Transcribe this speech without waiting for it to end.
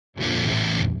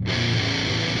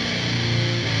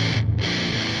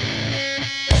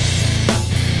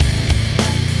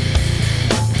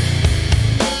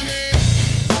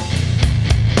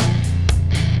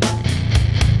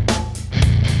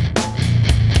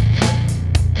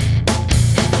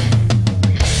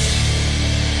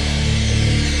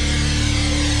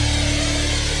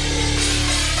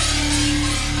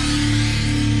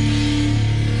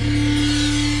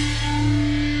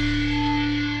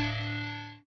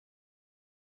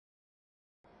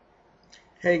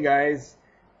Hey guys,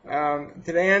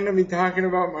 today I'm going to be talking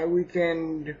about my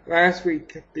weekend last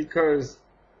week because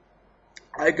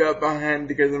I got behind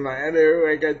because of my editor,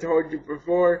 like I told you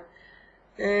before.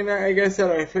 And like I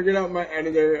said, I figured out my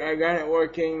editor, I got it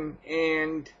working,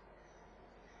 and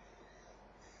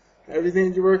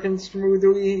everything's working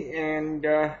smoothly. And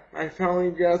I finally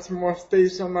got some more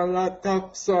space on my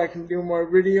laptop so I can do more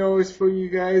videos for you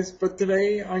guys. But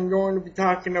today I'm going to be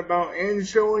talking about and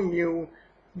showing you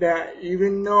that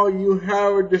even though you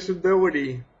have a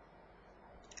disability,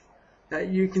 that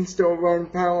you can still run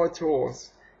power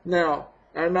tools. Now,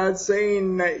 I'm not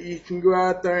saying that you can go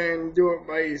out there and do it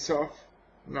by yourself.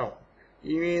 No.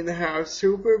 You need to have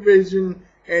supervision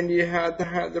and you have to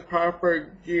have the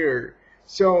proper gear.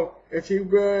 So, if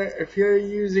you're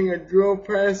using a drill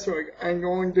press, like I'm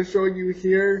going to show you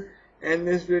here in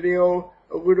this video,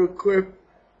 a little clip,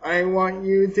 I want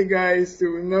you guys to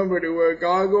remember to wear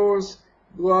goggles,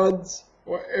 gloves,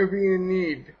 whatever you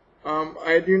need.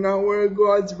 I do not wear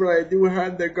gloves, but I do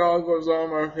have the goggles on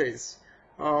my face.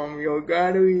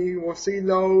 You will see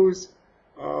those.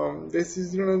 This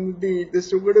is going to be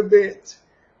just a little bit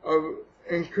of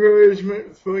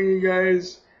encouragement for you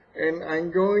guys, and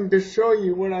I'm going to show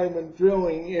you what I've been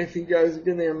drilling if you guys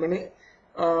give me a minute.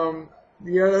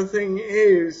 The other thing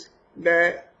is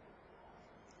that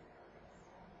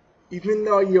even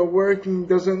though you're working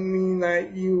doesn't mean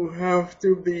that you have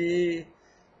to be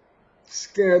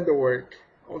scared to work,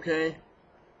 okay?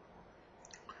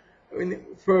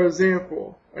 For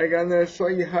example, like I'm going to show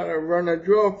you how to run a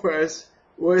drill press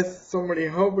with somebody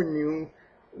helping you,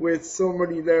 with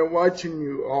somebody there watching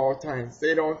you all times.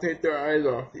 They don't take their eyes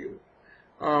off you.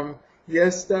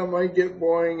 Yes, that might get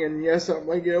boring, and yes, that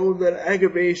might get a little bit of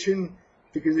aggravation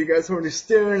because you got somebody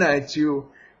staring at you,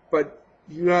 but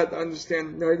you have to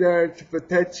understand they're there to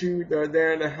protect you, they're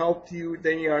there to help you,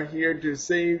 they are here to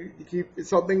save, to keep, if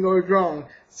something goes wrong,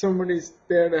 somebody's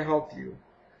there to help you.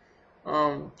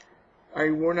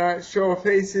 I will not show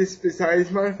faces besides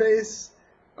my face,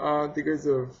 because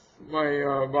of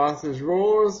my boss's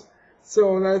rules,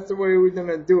 so that's the way we're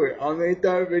gonna do it. I'll make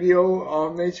that video,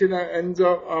 I'll make sure that ends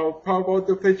up, I'll pop out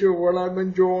the picture of what I've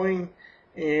been drawing,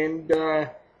 and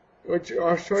which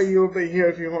I'll show you over here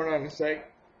if you hold on a sec.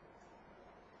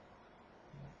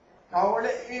 Now what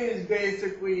it is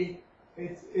basically,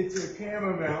 it's a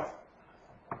camera mount.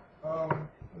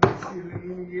 Let me see if I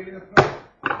can get it up.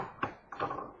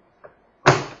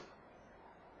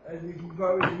 As you can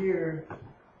probably hear,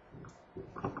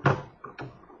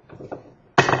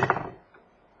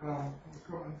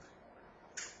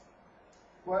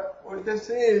 what this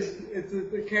is, it's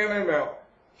the camera mount.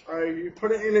 You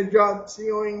put it in a drop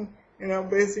ceiling, and it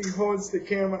basically holds the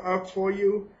camera up for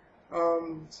you.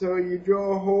 So you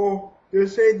drill a hole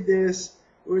just like this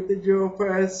with the drill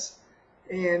press,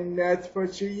 and that's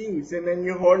what you use. And then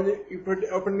you hold it, you put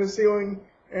it up in the ceiling,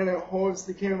 and it holds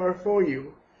the camera for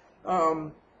you.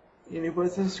 And you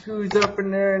put some screws up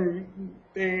in there, and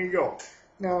there you go.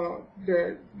 Now,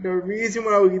 the reason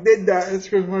why we did that is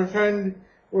because my friend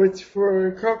works for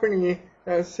a company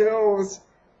that sells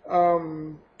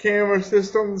camera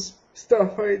systems,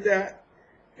 stuff like that,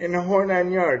 in the whole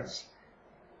 9 yards.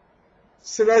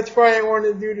 So that's why I want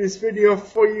to do this video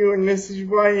for you, and this is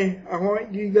why I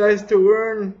want you guys to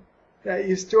learn that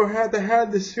you still have to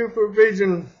have the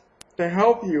supervision to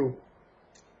help you,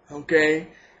 okay?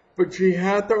 But you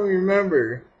have to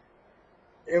remember,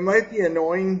 it might be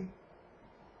annoying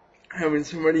having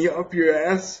somebody up your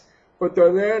ass, but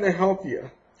they're there to help you.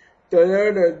 They're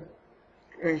there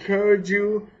to encourage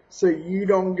you so you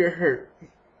don't get hurt,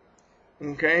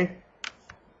 okay?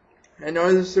 I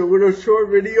know this is a little short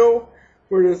video,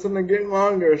 but it's going to get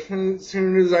longer as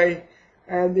soon as I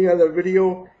add the other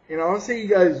video. And I'll see you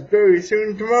guys very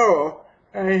soon tomorrow.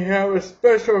 I have a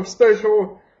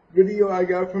special video I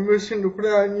got permission to put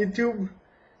on YouTube.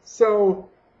 So,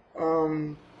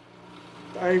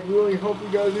 I really hope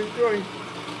you guys enjoy.